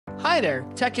Hi there,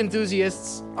 tech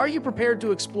enthusiasts! Are you prepared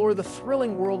to explore the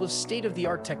thrilling world of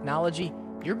state-of-the-art technology?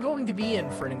 You're going to be in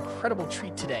for an incredible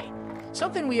treat today.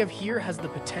 Something we have here has the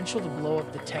potential to blow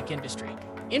up the tech industry.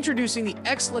 Introducing the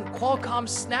excellent Qualcomm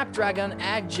Snapdragon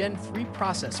Ag Gen 3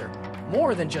 processor.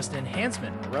 More than just an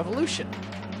enhancement, a revolution.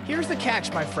 Here's the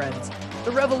catch, my friends.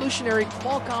 The revolutionary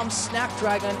Qualcomm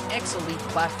Snapdragon X Elite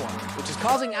platform, which is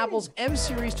causing Apple's M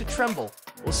series to tremble,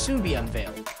 will soon be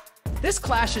unveiled. This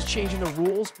clash is changing the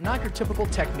rules, not your typical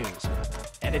tech news.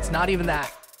 And it's not even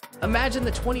that. Imagine the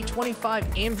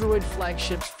 2025 Android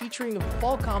flagships featuring the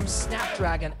Qualcomm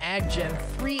Snapdragon Ag Gen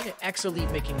 3 and X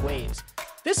Elite making waves.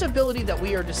 This ability that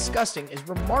we are discussing is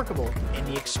remarkable in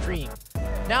the extreme.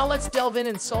 Now let's delve in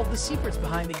and solve the secrets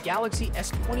behind the Galaxy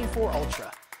S24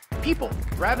 Ultra. People,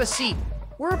 grab a seat.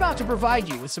 We're about to provide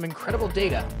you with some incredible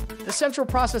data. The central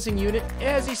processing unit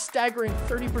has a staggering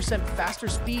 30% faster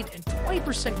speed and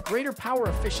 20% greater power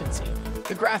efficiency.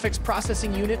 The graphics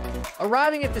processing unit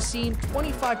arriving at the scene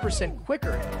 25%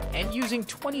 quicker and using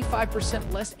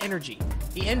 25% less energy.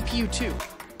 The NPU-2.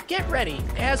 Get ready,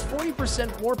 it has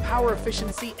 40% more power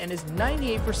efficiency and is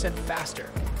 98%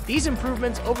 faster. These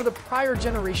improvements over the prior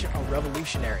generation are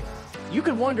revolutionary. You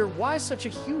could wonder why such a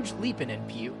huge leap in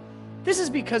NPU. This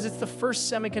is because it's the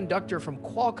first semiconductor from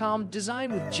Qualcomm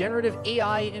designed with generative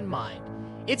AI in mind.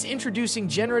 It's introducing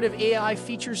generative AI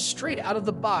features straight out of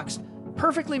the box,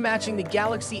 perfectly matching the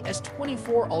Galaxy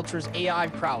S24 Ultra's AI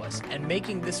prowess and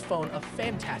making this phone a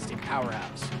fantastic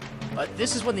powerhouse. But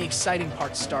this is when the exciting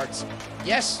part starts.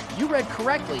 Yes, you read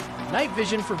correctly, night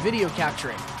vision for video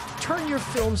capturing. Turn your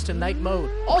films to night mode.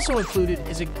 Also included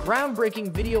is a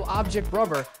groundbreaking video object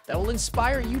rubber that will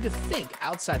inspire you to think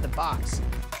outside the box.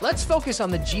 Let's focus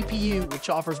on the GPU, which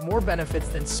offers more benefits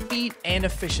than speed and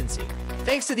efficiency.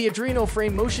 Thanks to the Adreno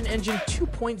Frame Motion Engine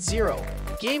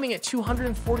 2.0, gaming at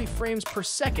 240 frames per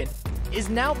second is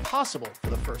now possible for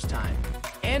the first time.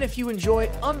 And if you enjoy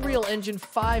Unreal Engine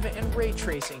 5 and ray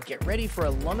tracing, get ready for a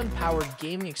Lumen-powered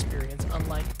gaming experience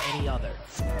unlike any other.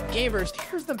 Gamers,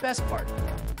 here's the best part.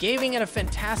 Gaming at a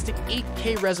fantastic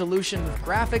 8K resolution with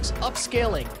graphics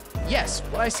upscaling. Yes,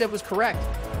 what I said was correct.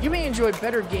 You may enjoy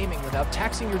better gaming without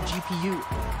taxing your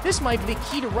GPU. This might be the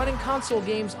key to running console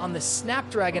games on the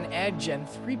Snapdragon Ag Gen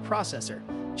 3 processor.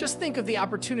 Just think of the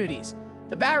opportunities.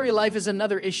 The battery life is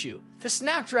another issue. The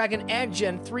Snapdragon Ag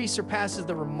Gen 3 surpasses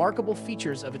the remarkable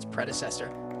features of its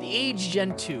predecessor, the Ag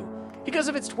Gen 2. Because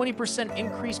of its 20%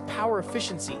 increased power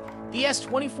efficiency, the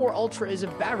S24 Ultra is a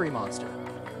battery monster.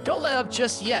 Don't let up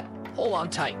just yet. Hold on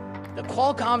tight. The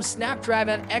Qualcomm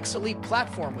Snapdragon X Elite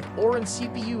platform with Orin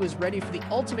CPU is ready for the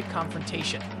ultimate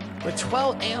confrontation. With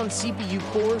 12 Aeon CPU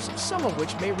cores, some of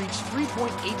which may reach 3.8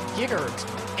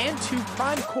 GHz, and 2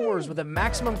 prime cores with a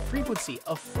maximum frequency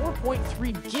of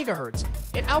 4.3 GHz,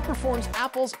 it outperforms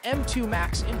Apple's M2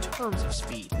 Max in terms of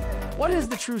speed. What is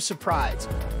the true surprise?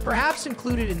 Perhaps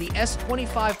included in the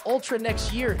S25 Ultra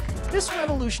next year, this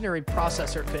revolutionary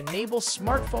processor could enable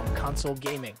smartphone console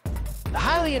gaming. The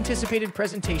highly anticipated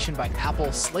presentation by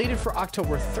Apple, slated for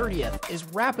October 30th, is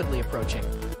rapidly approaching.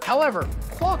 However,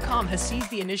 Qualcomm has seized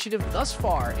the initiative thus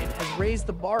far and has raised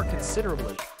the bar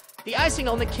considerably. The icing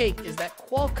on the cake is that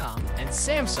Qualcomm and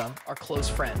Samsung are close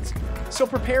friends. So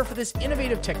prepare for this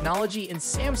innovative technology in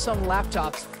Samsung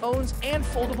laptops, phones, and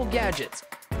foldable gadgets.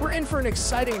 We're in for an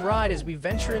exciting ride as we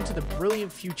venture into the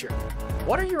brilliant future.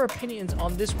 What are your opinions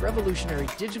on this revolutionary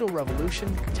digital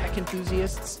revolution, tech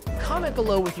enthusiasts? Comment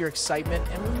below with your excitement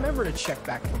and remember to check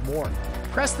back for more.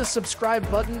 Press the subscribe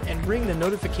button and ring the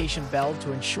notification bell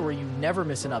to ensure you never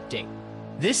miss an update.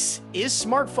 This is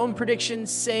Smartphone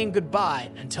Predictions saying goodbye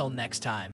until next time.